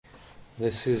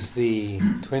This is the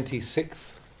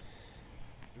 26th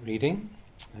reading,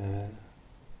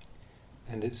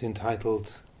 and it's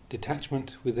entitled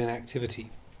Detachment Within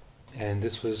Activity. And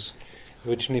this was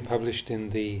originally published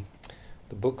in the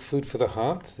book Food for the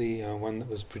Heart, the one that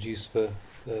was produced for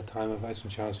the time of Ajahn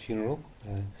Chah's funeral.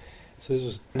 So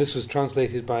this was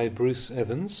translated by Bruce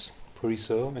Evans,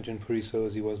 Puriso, Ajahn Puriso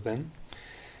as he was then.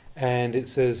 And it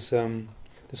says,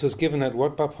 this was given at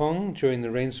Wat Bapong during the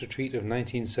Rains Retreat of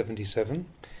 1977,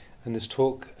 and this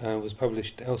talk was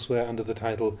published elsewhere under the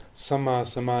title Samma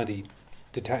Samadhi,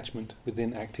 Detachment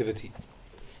Within Activity.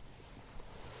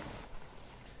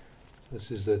 This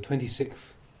is the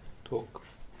 26th talk.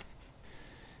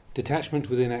 Detachment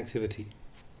within activity.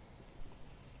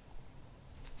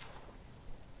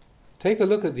 Take a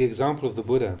look at the example of the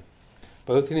Buddha.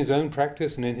 Both in his own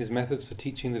practice and in his methods for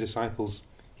teaching the disciples,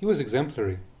 he was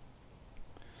exemplary.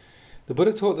 The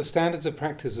Buddha taught the standards of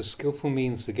practice as skillful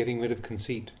means for getting rid of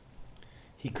conceit.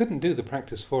 He couldn't do the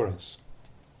practice for us.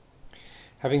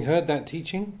 Having heard that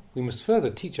teaching, we must further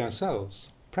teach ourselves,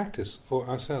 practice for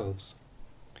ourselves.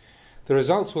 The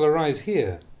results will arise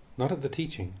here, not at the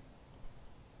teaching.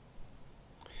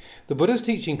 The Buddha's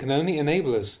teaching can only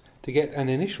enable us to get an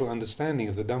initial understanding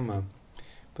of the Dhamma,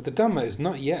 but the Dhamma is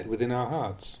not yet within our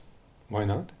hearts. Why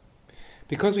not?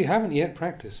 Because we haven't yet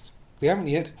practiced, we haven't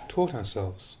yet taught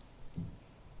ourselves.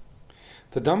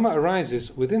 The Dhamma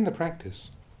arises within the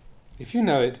practice. If you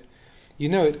know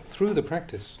it through the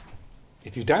practice.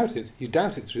 If you doubt it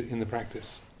in the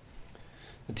practice.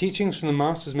 The teachings from the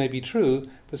Masters may be true,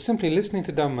 but simply listening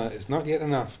to Dhamma is not yet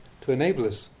enough to enable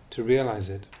us to realize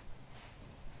it.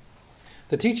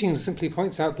 The teaching simply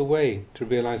points out the way to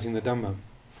realizing the Dhamma.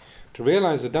 To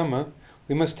realize the Dhamma,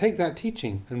 we must take that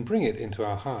teaching and bring it into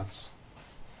our hearts.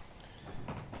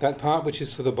 That part which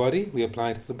is for the body, we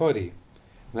apply to the body.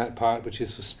 And that part which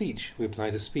is for speech, we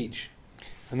apply to speech.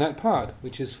 And that part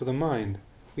which is for the mind,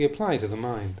 we apply to the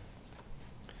mind.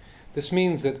 This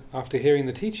means that after hearing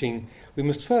the teaching, we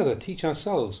must further teach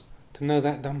ourselves to know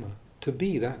that Dhamma, to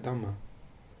be that Dhamma.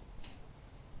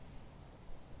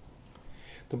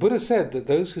 The Buddha said that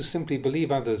those who simply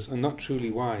believe others are not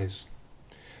truly wise.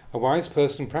 A wise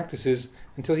person practices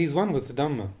until he's one with the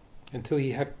Dhamma, until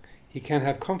he can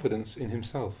have confidence in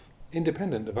himself,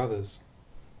 independent of others.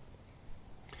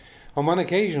 On one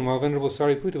occasion, while Venerable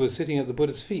Sariputta was sitting at the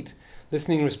Buddha's feet,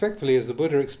 listening respectfully as the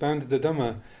Buddha expounded the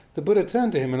Dhamma, the Buddha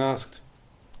turned to him and asked,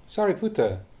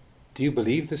 "Sariputta, do you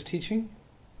believe this teaching?"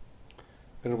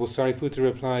 Venerable Sariputta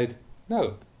replied,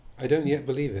 "No, I don't yet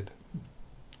believe it."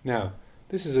 Now,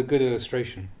 this is a good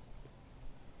illustration.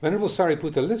 Venerable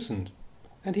Sariputta listened,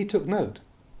 and he took note.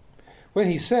 When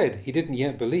he said he didn't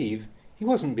yet believe, he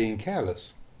wasn't being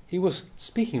careless. He was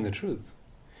speaking the truth.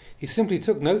 He simply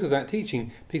took note of that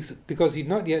teaching because he'd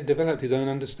not yet developed his own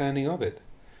understanding of it.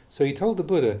 So he told the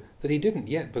Buddha that he didn't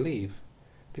yet believe,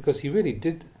 because he really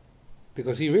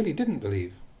didn't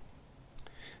believe.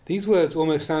 These words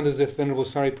almost sound as if Venerable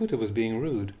Sariputta was being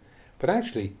rude, but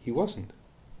actually he wasn't.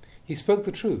 He spoke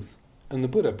the truth, and the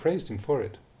Buddha praised him for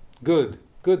it. Good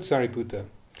Sariputta.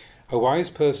 A wise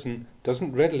person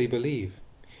doesn't readily believe.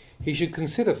 He should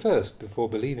consider first before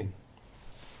believing.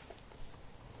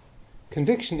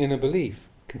 Conviction in a belief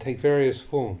can take various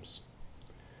forms.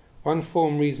 One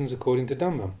form reasons according to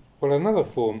Dhamma, while another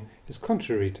form is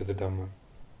contrary to the Dhamma.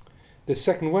 This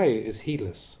second way is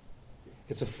heedless.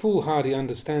 It's a foolhardy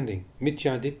understanding,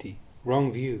 mithya ditthi,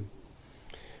 wrong view.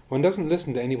 One doesn't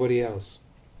listen to anybody else.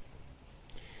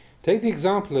 Take the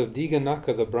example of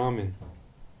Diganaka the Brahmin.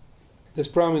 This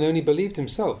Brahmin only believed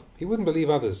himself, he wouldn't believe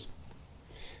others.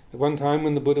 At one time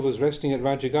when the Buddha was resting at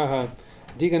Rajagaha,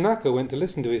 Diganaka went to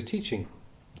listen to his teaching.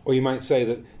 Or you might say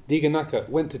that Diganaka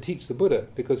went to teach the Buddha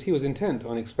because he was intent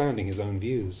on expounding his own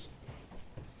views.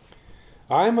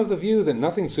 I am of the view that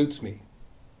nothing suits me.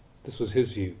 This was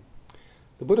his view.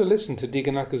 The Buddha listened to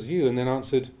Diganaka's view and then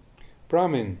answered,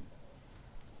 Brahmin,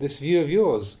 this view of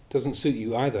yours doesn't suit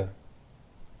you either.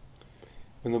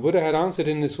 When the Buddha had answered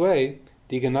in this way,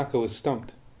 Diganaka was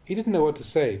stumped. He didn't know what to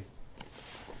say.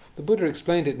 The Buddha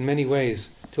explained it in many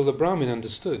ways till the Brahmin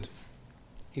understood.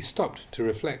 He stopped to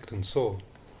reflect and saw,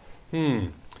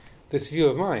 this view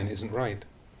of mine isn't right.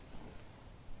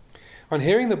 On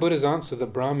hearing the Buddha's answer, the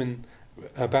Brahmin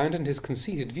abandoned his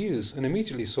conceited views and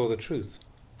immediately saw the truth.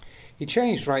 He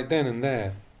changed right then and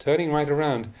there, turning right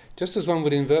around, just as one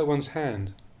would invert one's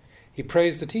hand. He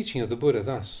praised the teaching of the Buddha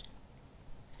thus.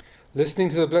 Listening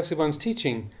to the Blessed One's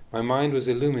teaching, my mind was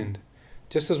illumined,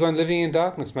 just as one living in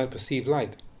darkness might perceive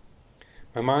light.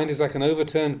 My mind is like an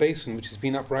overturned basin which has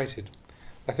been uprighted,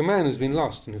 like a man who's been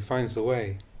lost and who finds the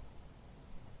way.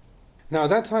 Now at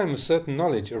that time a certain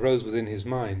knowledge arose within his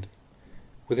mind.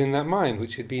 within that mind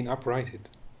which had been uprighted.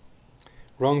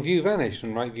 Wrong view vanished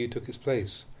and right view took its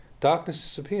place. Darkness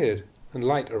disappeared and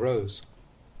light arose.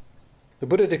 The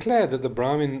Buddha declared that the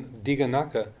Brahmin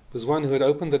Diganaka was one who had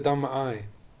opened the Dhamma eye.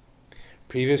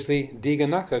 Previously,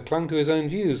 Diganaka clung to his own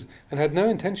views and had no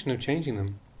intention of changing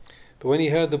them. But when he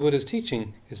heard the Buddha's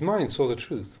teaching, his mind saw the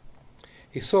truth.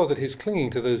 He saw that his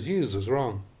clinging to those views was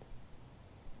wrong.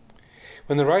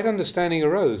 When the right understanding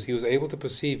arose, he was able to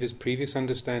perceive his previous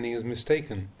understanding as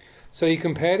mistaken, so he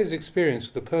compared his experience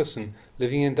with a person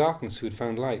living in darkness who had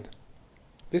found light.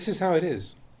 This is how it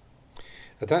is.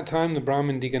 At that time, the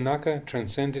Brahmin Diganaka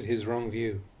transcended his wrong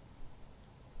view.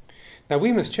 Now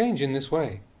we must change in this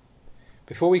way.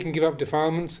 Before we can give up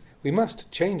defilements, we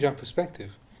must change our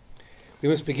perspective. We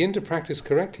must begin to practice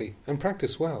correctly and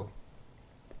practice well.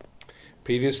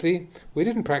 Previously, we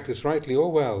didn't practice rightly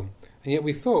or well, and yet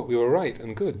we thought we were right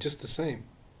and good just the same.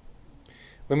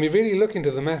 When we really look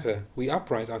into the matter, we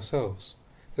upright ourselves,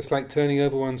 just like turning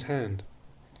over one's hand.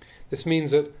 This means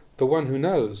that the one who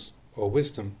knows, or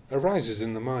wisdom, arises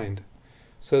in the mind,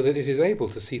 so that it is able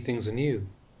to see things anew.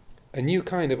 A new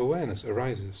kind of awareness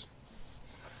arises.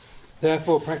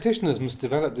 Therefore, practitioners must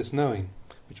develop this knowing,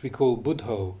 which we call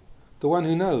Buddho, the one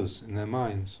who knows, in their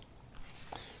minds.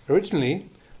 Originally,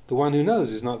 the one who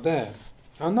knows is not there.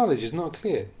 Our knowledge is not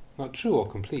clear, not true or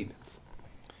complete.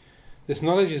 This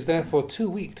knowledge is therefore too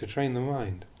weak to train the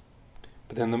mind.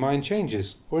 But then the mind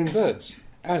changes, or inverts,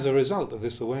 as a result of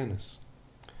this awareness,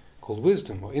 called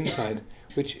wisdom or insight,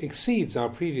 which exceeds our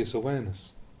previous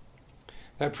awareness.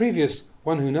 That previous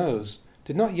one who knows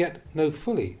did not yet know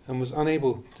fully and was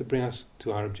unable to bring us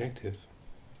to our objective.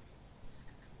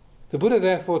 The Buddha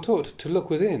therefore taught to look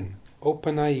within,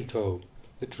 opanayiko,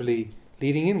 literally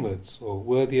leading inwards or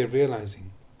worthy of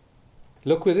realizing.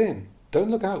 Look within, don't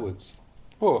look outwards.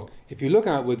 Or, if you look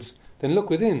outwards, then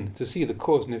look within to see the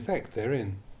cause and effect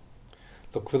therein.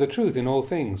 Look for the truth in all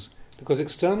things, because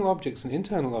external objects and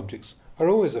internal objects are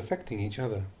always affecting each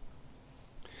other.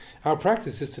 Our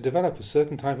practice is to develop a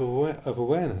certain type of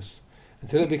awareness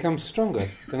until it becomes stronger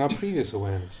than our previous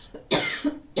awareness.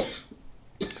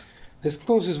 This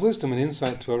causes wisdom and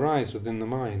insight to arise within the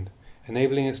mind,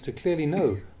 enabling us to clearly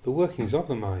know the workings of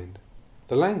the mind,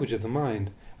 the language of the mind,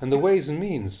 and the ways and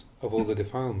means of all the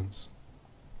defilements.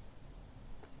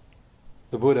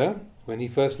 The Buddha, when he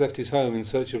first left his home in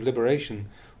search of liberation,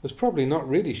 was probably not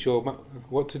really sure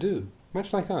what to do,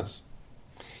 much like us.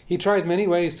 He tried many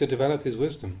ways to develop his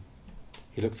wisdom.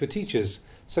 He looked for teachers,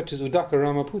 such as Uddaka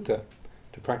Ramaputta,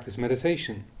 to practice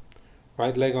meditation.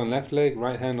 Right leg on left leg,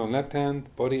 right hand on left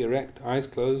hand, body erect, eyes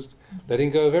closed,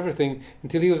 letting go of everything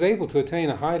until he was able to attain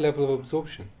a high level of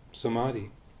absorption,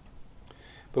 samadhi.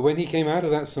 But when he came out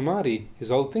of that samadhi,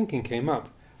 his old thinking came up,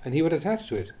 and he would attach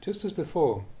to it, just as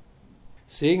before.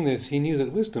 Seeing this, he knew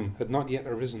that wisdom had not yet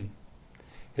arisen.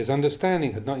 His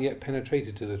understanding had not yet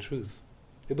penetrated to the truth.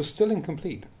 It was still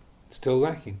incomplete, still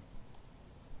lacking.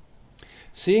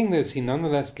 Seeing this, he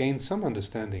nonetheless gained some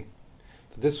understanding,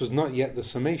 that this was not yet the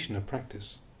summation of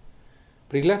practice.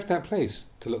 But he left that place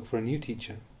to look for a new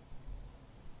teacher.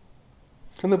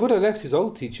 When the Buddha left his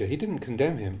old teacher, he didn't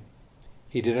condemn him.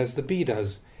 He did as the bee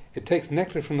does. It takes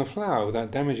nectar from the flower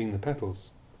without damaging the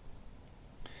petals.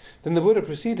 Then the Buddha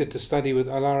proceeded to study with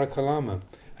Alara Kalama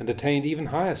and attained even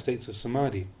higher states of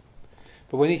samadhi.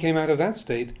 But when he came out of that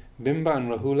state, Bimba and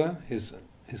Rahula, his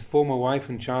former wife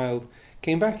and child,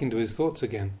 came back into his thoughts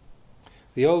again.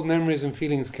 The old memories and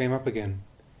feelings came up again.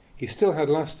 He still had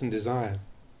lust and desire.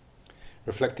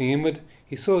 Reflecting inward,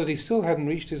 he saw that he still hadn't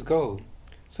reached his goal,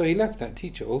 so he left that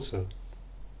teacher also.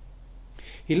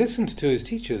 He listened to his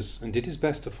teachers and did his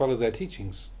best to follow their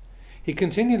teachings. He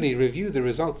continually reviewed the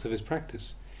results of his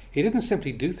practice. He didn't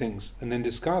simply do things and then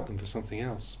discard them for something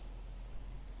else.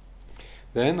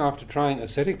 Then, after trying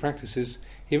ascetic practices,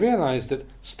 he realized that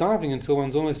starving until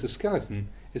one's almost a skeleton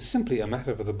is simply a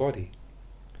matter for the body.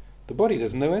 The body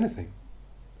doesn't know anything.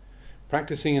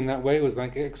 Practicing in that way was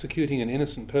like executing an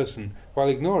innocent person while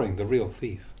ignoring the real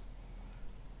thief.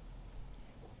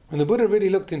 When the Buddha really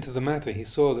looked into the matter, he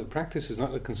saw that practice is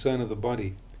not a concern of the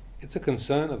body, it's a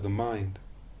concern of the mind.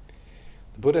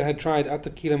 The Buddha had tried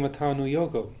Attakilamatanu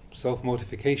Yoga,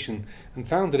 self-mortification, and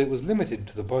found that it was limited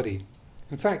to the body.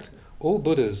 In fact, all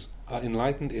Buddhas are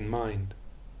enlightened in mind.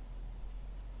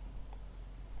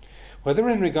 Whether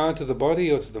in regard to the body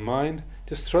or to the mind,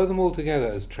 just throw them all together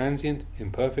as transient,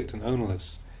 imperfect and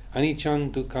ownerless,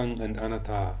 anicang, dukkang and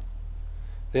anatta.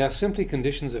 They are simply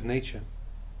conditions of nature.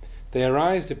 They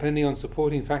arise depending on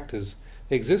supporting factors.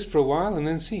 They exist for a while and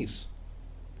then cease.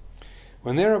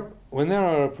 When there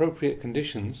are appropriate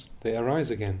conditions, they arise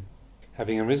again.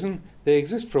 Having arisen, they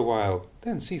exist for a while,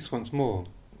 then cease once more.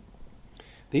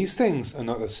 These things are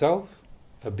not a self,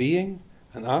 a being,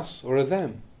 an us, or a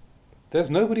them. There's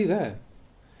nobody there.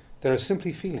 There are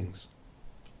simply feelings.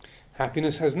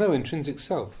 Happiness has no intrinsic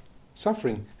self.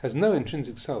 Suffering has no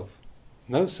intrinsic self.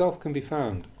 No self can be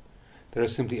found. There are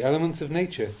simply elements of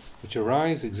nature which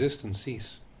arise, exist, and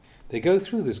cease. They go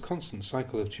through this constant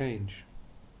cycle of change.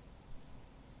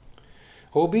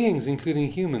 All beings,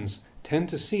 including humans, tend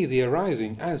to see the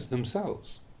arising as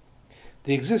themselves,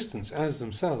 the existence as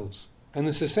themselves, and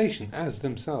the cessation as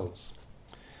themselves.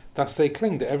 Thus they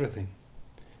cling to everything.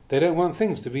 They don't want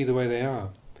things to be the way they are.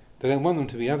 They don't want them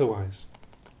to be otherwise.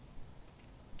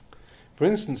 For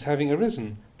instance, having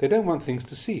arisen, they don't want things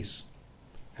to cease.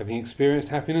 Having experienced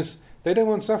happiness, they don't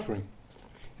want suffering.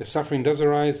 If suffering does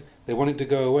arise, they want it to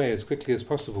go away as quickly as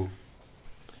possible.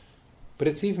 But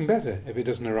it's even better if it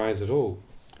doesn't arise at all.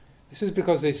 This is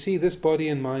because they see this body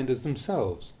and mind as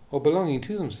themselves, or belonging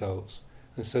to themselves,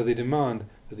 and so they demand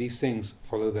that these things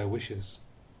follow their wishes.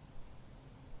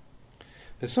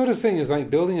 This sort of thing is like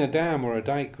building a dam or a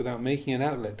dike without making an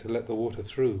outlet to let the water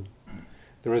through.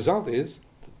 The result is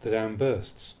that the dam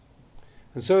bursts.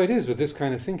 And so it is with this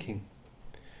kind of thinking.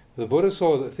 The Buddha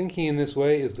saw that thinking in this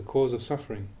way is the cause of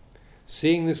suffering.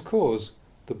 Seeing this cause,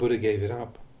 the Buddha gave it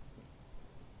up.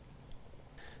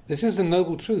 This is the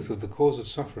noble truth of the cause of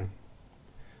suffering.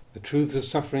 The truths of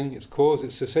suffering, its cause,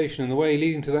 its cessation, and the way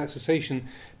leading to that cessation,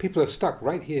 people are stuck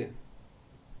right here.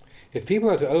 If people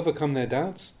are to overcome their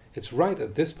doubts, it's right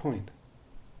at this point.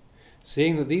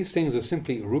 Seeing that these things are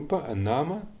simply rupa and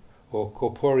nama, or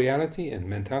corporeality and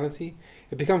mentality,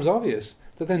 it becomes obvious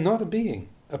that they're not a being,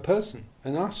 a person,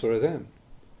 an us or a them.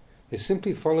 They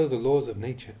simply follow the laws of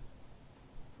nature.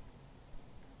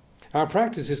 Our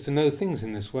practice is to know things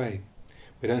in this way.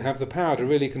 We don't have the power to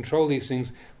really control these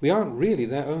things. We aren't really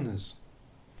their owners.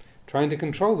 Trying to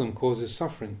control them causes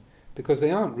suffering, because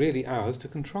they aren't really ours to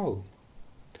control.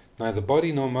 Neither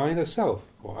body nor mind are self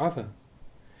or other.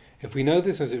 If we know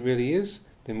this as it really is,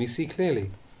 then we see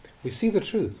clearly. We see the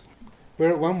truth. We're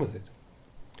at one with it.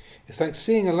 It's like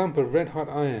seeing a lump of red-hot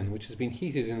iron which has been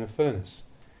heated in a furnace.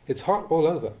 It's hot all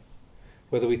over.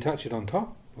 Whether we touch it on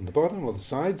top, on the bottom, or the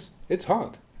sides, it's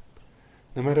hot.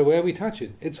 No matter where we touch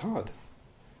it, it's hot.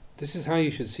 This is how you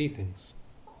should see things.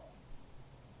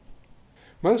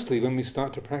 Mostly when we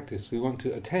start to practice, we want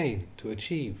to attain, to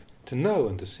achieve, to know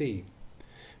and to see.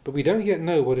 But we don't yet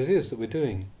know what it is that we're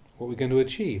doing, what we're going to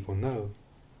achieve or know.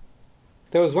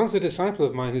 There was once a disciple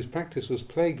of mine whose practice was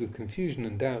plagued with confusion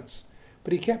and doubts,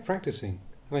 but he kept practicing,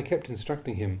 and I kept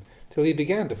instructing him, till he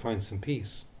began to find some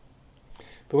peace.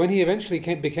 But when he eventually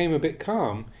became a bit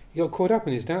calm, he got caught up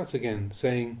in his doubts again,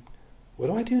 saying, "What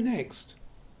do I do next?"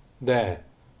 There,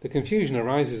 the confusion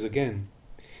arises again.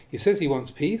 He says he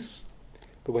wants peace,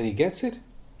 but when he gets it,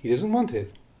 he doesn't want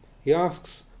it. He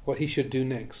asks what he should do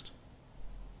next.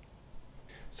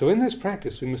 So in this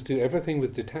practice we must do everything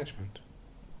with detachment.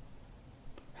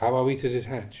 How are we to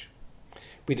detach?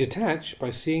 We detach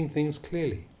by seeing things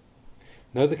clearly.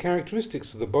 Know the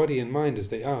characteristics of the body and mind as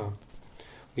they are.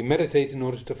 We meditate in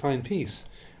order to find peace,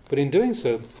 but in doing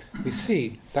so we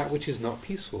see that which is not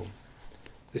peaceful.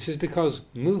 This is because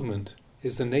movement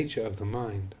is the nature of the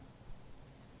mind.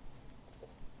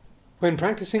 When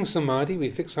practicing samadhi, we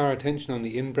fix our attention on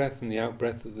the in-breath and the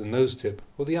out-breath at the nose tip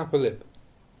or the upper lip.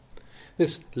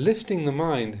 This lifting the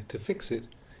mind to fix it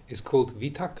is called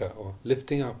vitaka, or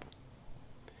lifting up.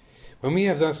 When we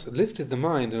have thus lifted the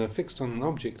mind and are fixed on an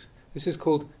object, this is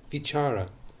called vichara,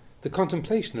 the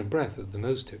contemplation of breath at the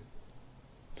nose tip.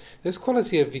 This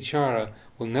quality of vichara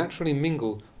will naturally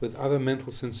mingle with other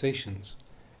mental sensations,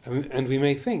 and we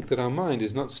may think that our mind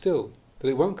is not still, that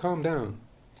it won't calm down.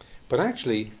 But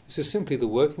actually, this is simply the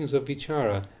workings of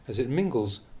vichara as it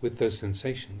mingles with those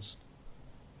sensations.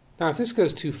 Now, if this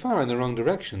goes too far in the wrong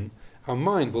direction, our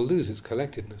mind will lose its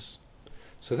collectedness.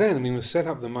 So then we must set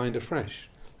up the mind afresh,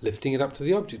 lifting it up to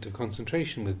the object of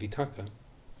concentration with vitaka.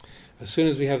 As soon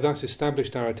as we have thus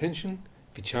established our attention,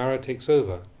 vichara takes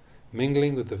over,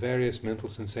 mingling with the various mental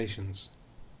sensations.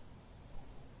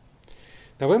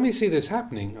 Now when we see this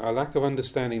happening, our lack of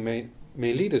understanding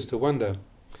may lead us to wonder,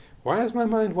 why has my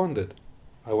mind wandered?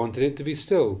 I wanted it to be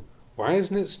still. Why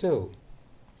isn't it still?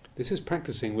 This is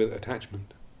practicing with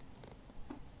attachment.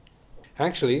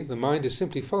 Actually, the mind is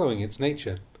simply following its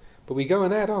nature, but we go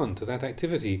and add on to that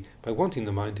activity by wanting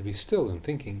the mind to be still and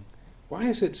thinking, why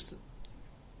is it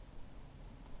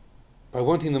by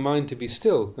wanting the mind to be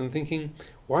still and thinking,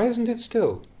 why isn't it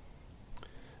still?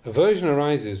 Aversion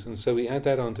arises, and so we add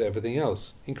that on to everything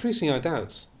else, increasing our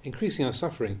doubts, increasing our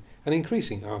suffering, and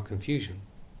increasing our confusion.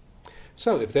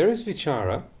 So, if there is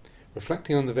vichara,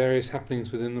 reflecting on the various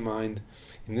happenings within the mind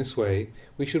in this way,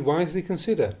 we should wisely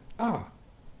consider,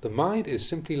 The mind is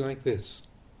simply like this.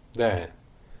 There.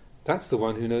 That's the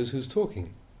one who knows who's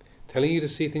talking, telling you to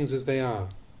see things as they are.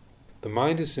 The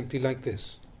mind is simply like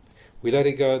this. We let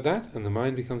it go at that, and the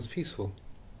mind becomes peaceful.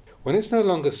 When it's no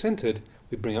longer centered,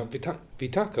 we bring up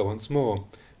vitaka once more,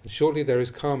 and shortly there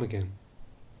is calm again.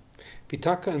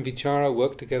 Vitaka and vichara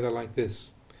work together like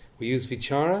this. We use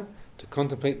vichara to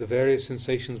contemplate the various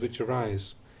sensations which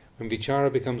arise. When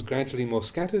vichara becomes gradually more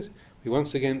scattered, we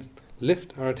once again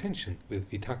lift our attention with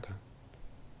vitaka.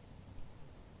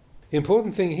 The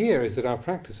important thing here is that our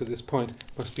practice at this point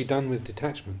must be done with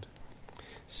detachment.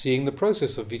 Seeing the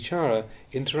process of vichara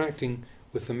interacting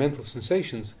with the mental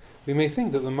sensations, we may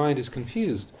think that the mind is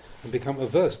confused and become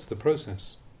averse to the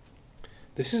process.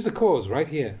 This is the cause right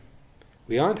here.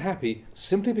 We aren't happy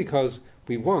simply because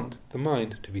we want the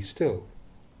mind to be still.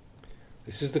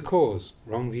 This is the cause,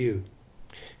 wrong view.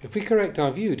 If we correct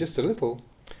our view just a little,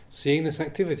 seeing this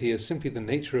activity as simply the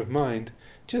nature of mind,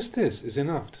 just this is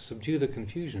enough to subdue the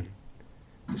confusion.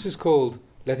 This is called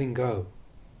letting go.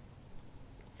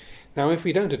 Now if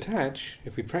we don't attach,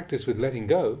 if we practice with letting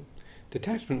go,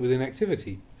 detachment within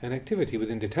activity, and activity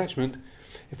within detachment,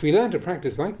 if we learn to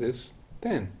practice like this,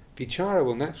 then vichara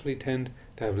will naturally tend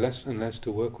to have less and less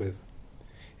to work with.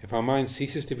 If our mind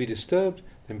ceases to be disturbed,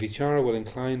 then vichara will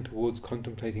incline towards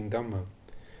contemplating Dhamma,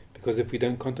 because if we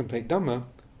don't contemplate Dhamma,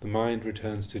 the mind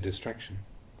returns to distraction.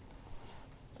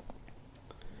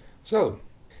 So,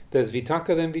 there's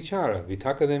vitaka then vichara,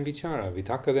 vitaka then vichara,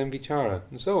 vitaka then vichara,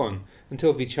 and so on,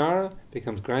 until vichara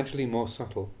becomes gradually more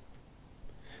subtle.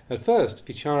 At first,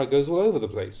 vichara goes all over the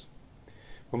place.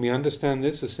 When we understand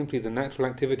this as simply the natural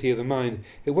activity of the mind,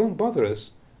 it won't bother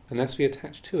us unless we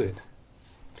attach to it.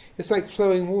 It's like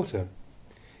flowing water.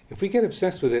 If we get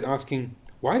obsessed with it asking,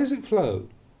 why does it flow?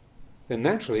 Then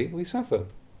naturally we suffer.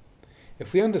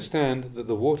 If we understand that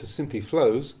the water simply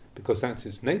flows because that's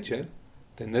its nature,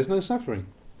 then there's no suffering.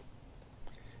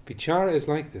 Vichara is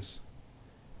like this.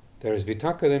 There is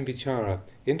vitaka then vichara,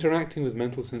 interacting with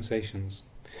mental sensations.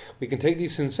 We can take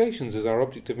these sensations as our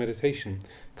object of meditation,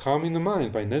 calming the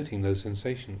mind by noting those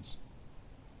sensations.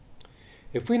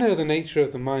 If we know the nature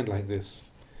of the mind like this,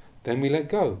 then we let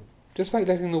go, just like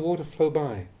letting the water flow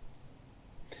by.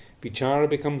 Vichara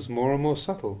becomes more and more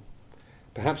subtle.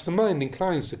 Perhaps the mind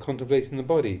inclines to contemplating the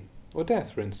body, or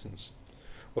death, for instance,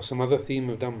 or some other theme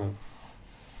of Dhamma.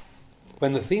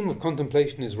 When the theme of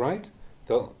contemplation is right,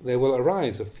 there will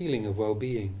arise a feeling of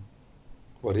well-being.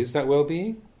 What is that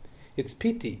well-being? It's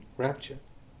piti, rapture.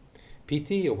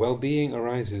 Piti, or well-being,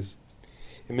 arises.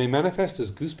 It may manifest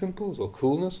as goose pimples, or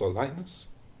coolness, or lightness.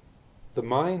 The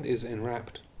mind is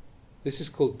enwrapped. This is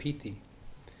called piti.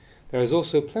 There is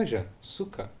also pleasure,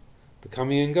 sukha, the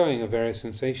coming and going of various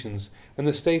sensations, and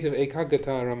the state of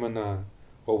ekagata ramana,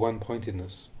 or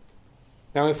one-pointedness.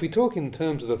 Now, if we talk in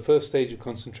terms of the first stage of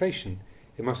concentration,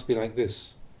 it must be like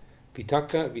this: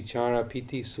 vitaka, vichara,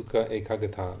 piti, sukha,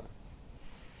 ekagata.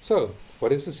 So,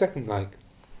 what is the second like?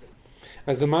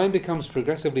 As the mind becomes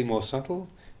progressively more subtle,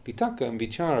 vitaka and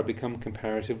vichara become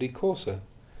comparatively coarser,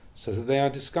 so that they are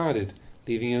discarded,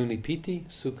 leaving only piti,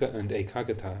 sukha and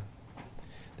ekagata.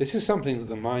 This is something that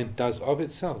the mind does of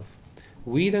itself.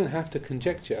 We don't have to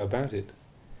conjecture about it.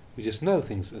 We just know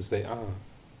things as they are.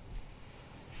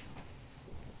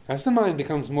 As the mind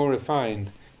becomes more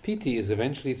refined, piti is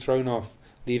eventually thrown off,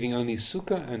 leaving only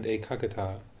sukha and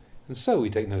ekagata, and so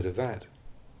we take note of that.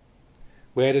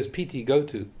 Where does piti go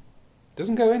to? It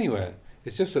doesn't go anywhere.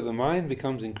 It's just that the mind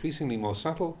becomes increasingly more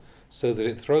subtle, so that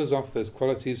it throws off those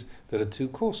qualities that are too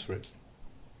coarse for it.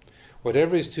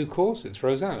 Whatever is too coarse, it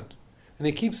throws out, and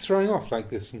it keeps throwing off like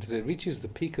this until it reaches the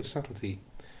peak of subtlety,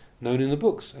 known in the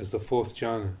books as the fourth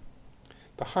jhana,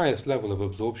 the highest level of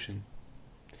absorption.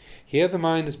 Here the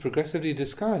mind has progressively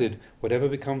discarded whatever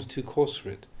becomes too coarse for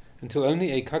it, until only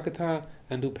ekagata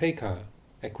and upekkha,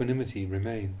 equanimity,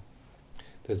 remain.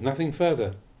 There's nothing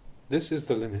further. This is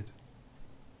the limit.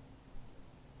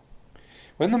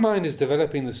 When the mind is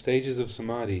developing the stages of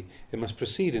samadhi, it must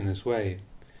proceed in this way.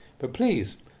 But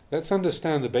please, let's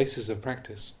understand the basis of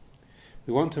practice.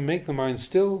 We want to make the mind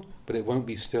still, but it won't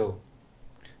be still.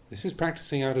 This is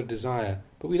practicing out of desire,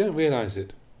 but we don't realize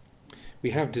it.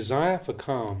 We have desire for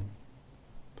calm.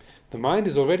 The mind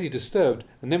is already disturbed,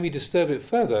 and then we disturb it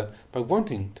further by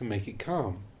wanting to make it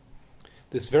calm.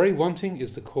 This very wanting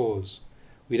is the cause.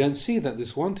 We don't see that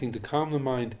this wanting to calm the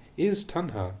mind is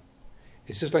tanha.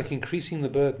 It's just like increasing the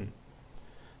burden.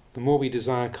 The more we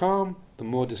desire calm, the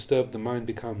more disturbed the mind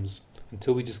becomes,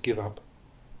 until we just give up.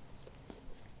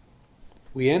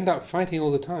 We end up fighting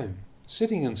all the time,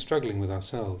 sitting and struggling with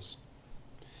ourselves.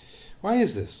 Why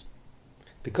is this?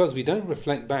 Because we don't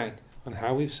reflect back on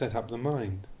how we've set up the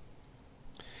mind.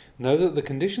 Know that the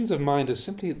conditions of mind are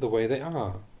simply the way they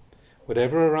are.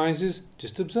 Whatever arises,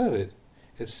 just observe it.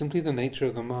 It's simply the nature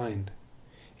of the mind.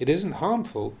 It isn't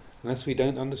harmful unless we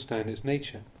don't understand its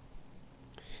nature.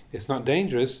 It's not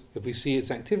dangerous if we see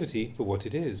its activity for what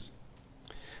it is.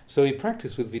 So we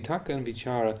practice with vitaka and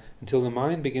vichara until the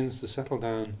mind begins to settle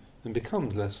down and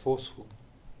becomes less forceful.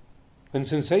 When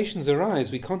sensations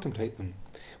arise, we contemplate them,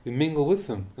 we mingle with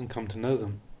them and come to know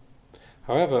them.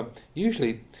 However,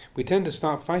 usually we tend to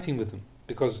start fighting with them,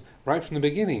 because right from the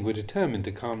beginning we're determined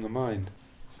to calm the mind.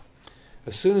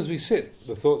 As soon as we sit,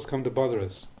 the thoughts come to bother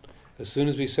us. As soon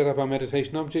as we set up our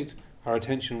meditation object, our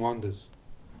attention wanders.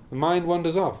 The mind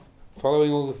wanders off,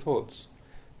 following all the thoughts,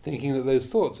 thinking that those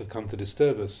thoughts have come to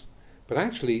disturb us. But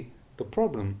actually, the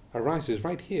problem arises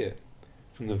right here,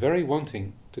 from the very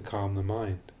wanting to calm the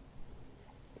mind.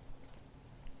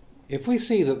 If we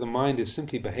see that the mind is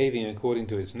simply behaving according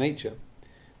to its nature,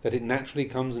 that it naturally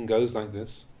comes and goes like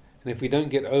this, and if we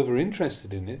don't get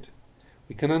over-interested in it,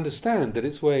 we can understand that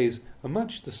its ways are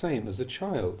much the same as a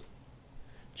child.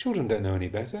 Children don't know any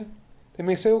better. They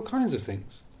may say all kinds of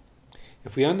things.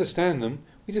 If we understand them,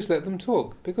 we just let them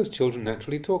talk, because children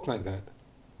naturally talk like that.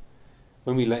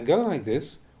 When we let go like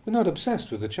this, we're not obsessed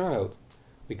with the child.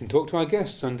 We can talk to our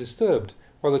guests undisturbed,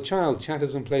 while the child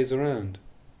chatters and plays around.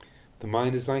 The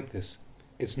mind is like this.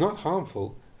 It's not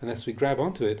harmful unless we grab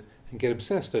onto it and get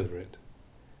obsessed over it.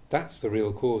 That's the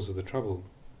real cause of the trouble.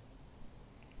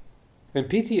 When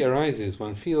piti arises,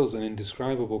 one feels an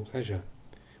indescribable pleasure,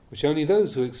 which only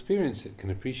those who experience it can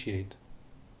appreciate.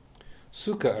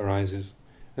 Sukha arises,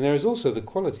 and there is also the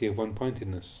quality of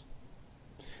one-pointedness.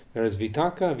 There is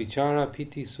vitaka, vichara,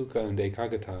 piti, sukha and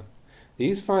ekagata.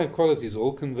 These 5 qualities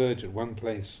all converge at one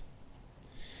place.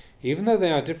 Even though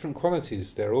they are different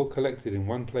qualities, they are all collected in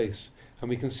one place, and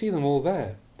we can see them all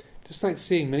there, just like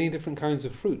seeing many different kinds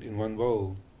of fruit in one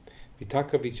bowl.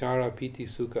 Vitaka, vichara, piti,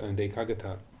 sukha and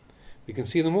ekagata. We can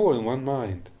see them all in one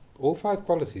mind, all 5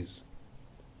 qualities.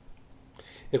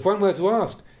 If one were to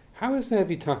ask, how is there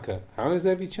vitaka, how is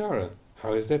there vichara,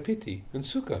 how is there piti and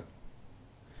sukha?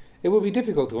 It will be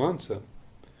difficult to answer,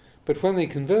 but when they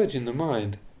converge in the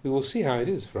mind, we will see how it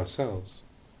is for ourselves.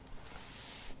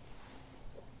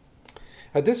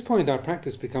 At this point our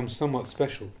practice becomes somewhat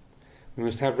special. We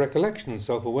must have recollection and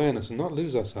self-awareness and not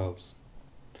lose ourselves.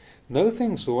 Know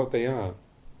things for what they are.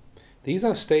 These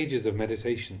are stages of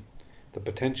meditation, the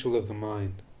potential of the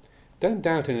mind. Don't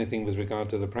doubt anything with regard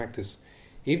to the practice.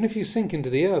 Even if you sink into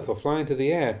the earth or fly into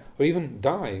the air or even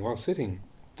die while sitting,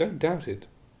 don't doubt it.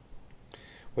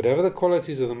 Whatever the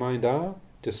qualities of the mind are,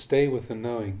 just stay with the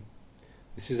knowing.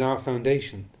 This is our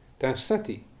foundation, to have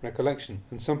sati, recollection,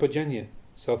 and sampajanya,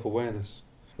 self-awareness,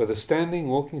 whether standing,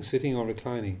 walking, sitting or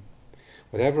reclining.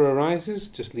 Whatever arises,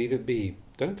 just leave it be.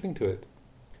 Don't cling to it.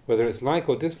 Whether it's like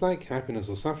or dislike, happiness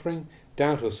or suffering,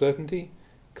 doubt or certainty,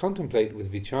 contemplate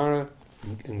with vichara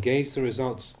and engage the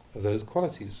results of those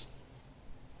qualities.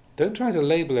 Don't try to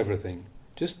label everything,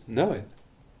 just know it.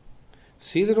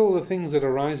 See that all the things that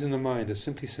arise in the mind are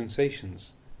simply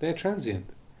sensations. They are transient.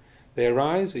 They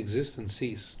arise, exist and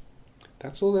cease.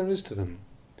 That's all there is to them.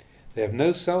 They have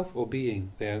no self or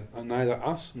being. They are neither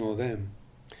us nor them.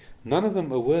 None of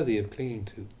them are worthy of clinging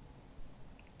to.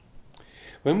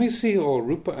 When we see all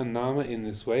rupa and nama in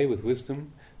this way with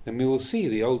wisdom, then we will see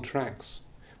the old tracks.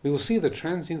 We will see the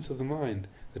transience of the mind,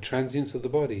 the transience of the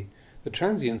body, the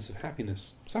transience of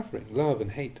happiness, suffering, love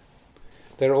and hate.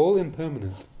 They are all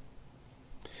impermanent.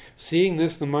 Seeing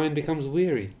this, the mind becomes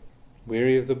weary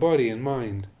of the body and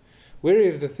mind, weary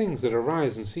of the things that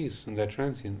arise and cease and their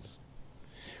transience.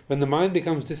 When the mind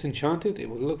becomes disenchanted, it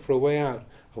will look for a way out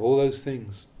of all those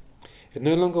things. It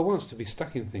no longer wants to be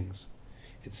stuck in things.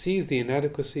 It sees the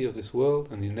inadequacy of this world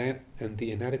and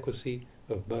the inadequacy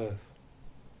of birth.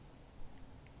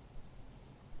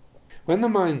 When the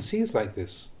mind sees like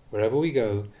this, wherever we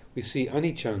go, we see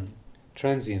aniccang,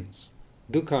 transience,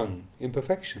 dukkhaṃ,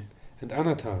 imperfection, and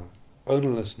anatta,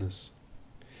 ownerlessness.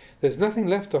 There's nothing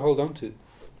left to hold on to.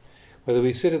 Whether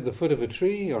we sit at the foot of a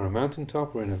tree or a mountain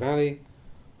top or in a valley,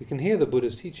 we can hear the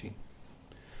Buddha's teaching.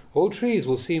 All trees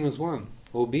will seem as one.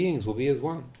 All beings will be as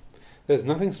one. There's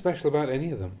nothing special about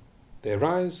any of them. They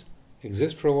arise,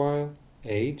 exist for a while,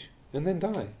 age, and then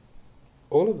die.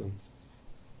 All of them.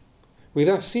 We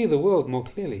thus see the world more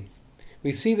clearly.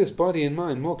 We see this body and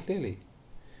mind more clearly.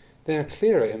 They are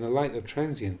clearer in the light of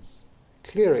transience,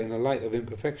 clearer in the light of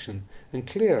imperfection, and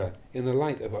clearer in the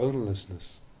light of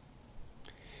ownerlessness.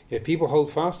 If people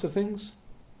hold fast to things,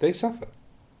 they suffer.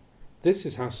 This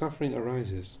is how suffering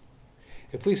arises.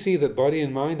 If we see that body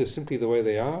and mind are simply the way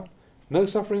they are, no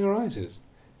suffering arises,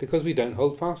 because we don't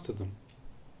hold fast to them.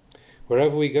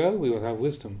 Wherever we go, we will have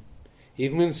wisdom.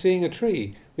 Even when seeing a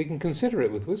tree, we can consider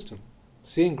it with wisdom.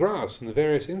 Seeing grass and the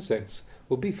various insects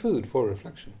will be food for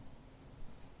reflection.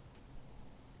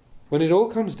 When it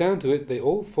all comes down to it, they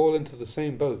all fall into the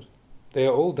same boat. They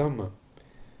are all Dhamma.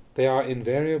 They are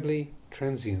invariably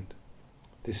transient.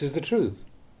 This is the truth.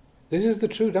 This is the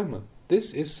true Dhamma.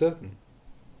 This is certain.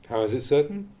 How is it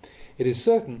certain? It is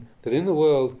certain that in the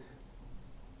world,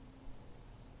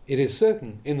 it is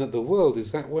certain in that the world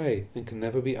is that way and can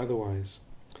never be otherwise.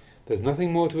 There's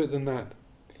nothing more to it than that.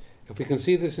 If we can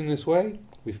see this in this way,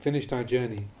 we've finished our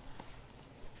journey.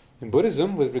 In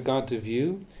Buddhism, with regard to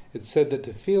view, it's said that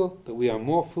to feel that we are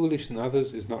more foolish than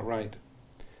others is not right.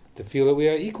 To feel that we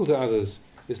are equal to others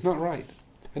is not right.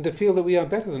 And to feel that we are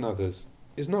better than others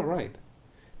is not right.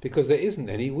 Because there isn't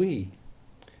any we.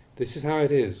 This is how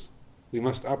it is. We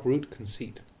must uproot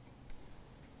conceit.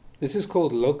 This is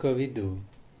called lokavidu,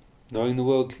 knowing the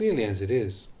world clearly as it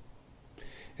is.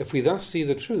 If we thus see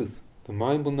the truth, the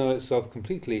mind will know itself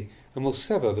completely and will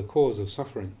sever the cause of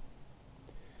suffering.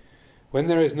 When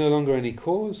there is no longer any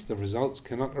cause, the results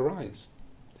cannot arise.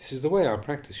 This is the way our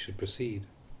practice should proceed.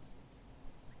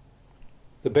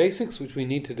 The basics which we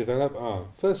need to develop are,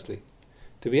 firstly,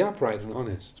 to be upright and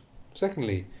honest.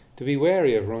 Secondly, to be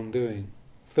wary of wrongdoing.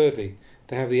 Thirdly,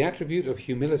 to have the attribute of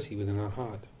humility within our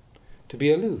heart. To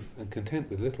be aloof and content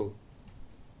with little.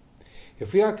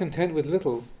 If we are content with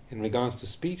little, in regards to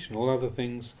speech and all other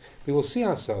things, we will see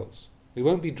ourselves. We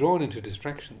won't be drawn into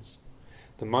distractions.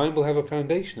 The mind will have a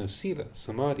foundation of sila,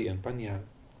 samadhi and panya.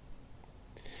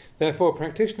 Therefore,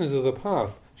 practitioners of the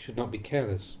path should not be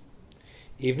careless.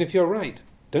 Even if you're right,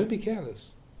 don't be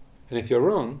careless. And if you're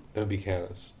wrong, don't be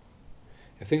careless.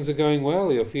 If things are going well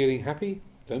or you're feeling happy,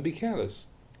 don't be careless.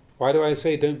 Why do I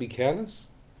say don't be careless?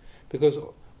 Because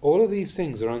all of these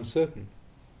things are uncertain.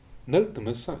 Note them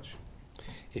as such.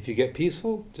 If you get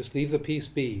peaceful, just leave the peace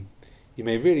be. You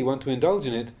may really want to indulge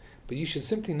in it, but you should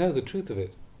simply know the truth of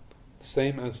it. The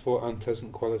same as for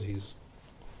unpleasant qualities.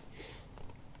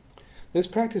 This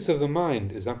practice of the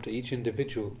mind is up to each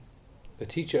individual. The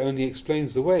teacher only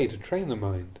explains the way to train the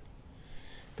mind.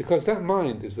 Because that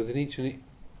mind is within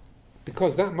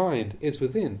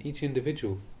each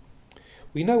individual.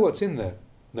 We know what's in there.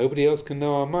 Nobody else can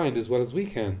know our mind as well as we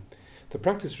can. The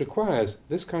practice requires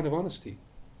this kind of honesty.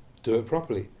 Do it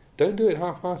properly. Don't do it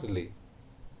half-heartedly.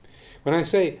 When I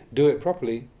say do it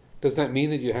properly, does that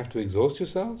mean that you have to exhaust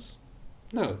yourselves?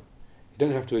 No, you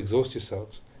don't have to exhaust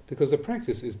yourselves, because the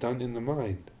practice is done in the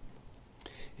mind.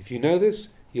 If you know this,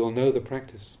 you'll know the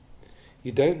practice.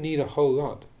 You don't need a whole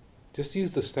lot. Just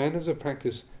use the standards of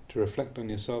practice to reflect on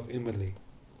yourself inwardly.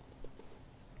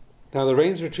 Now the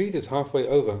rains retreat is halfway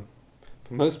over.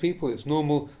 For most people it's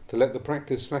normal to let the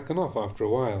practice slacken off after a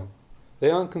while. They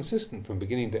aren't consistent from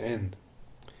beginning to end.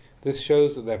 This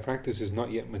shows that their practice is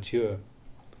not yet mature.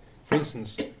 For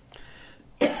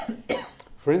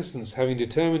instance, having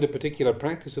determined a particular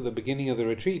practice at the beginning of the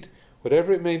retreat,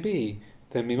 whatever it may be,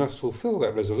 then we must fulfill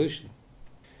that resolution.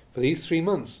 For these 3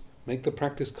 months, make the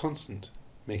practice constant,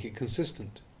 make it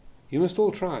consistent. You must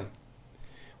all try.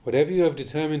 Whatever you have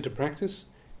determined to practice,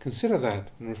 consider that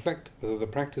and reflect whether the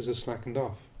practice has slackened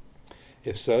off.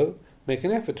 If so, make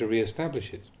an effort to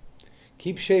re-establish it.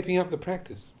 Keep shaping up the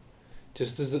practice,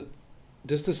 just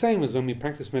the same as when we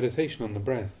practice meditation on the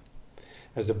breath.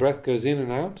 As the breath goes in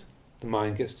and out, the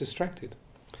mind gets distracted.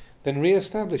 Then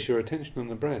re-establish your attention on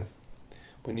the breath.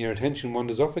 When your attention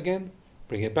wanders off again,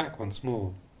 bring it back once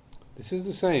more. This is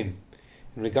the same.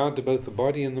 In regard to both the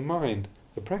body and the mind,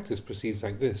 the practice proceeds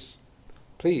like this.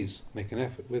 Please make an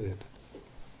effort with it.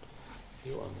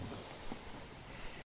 You are.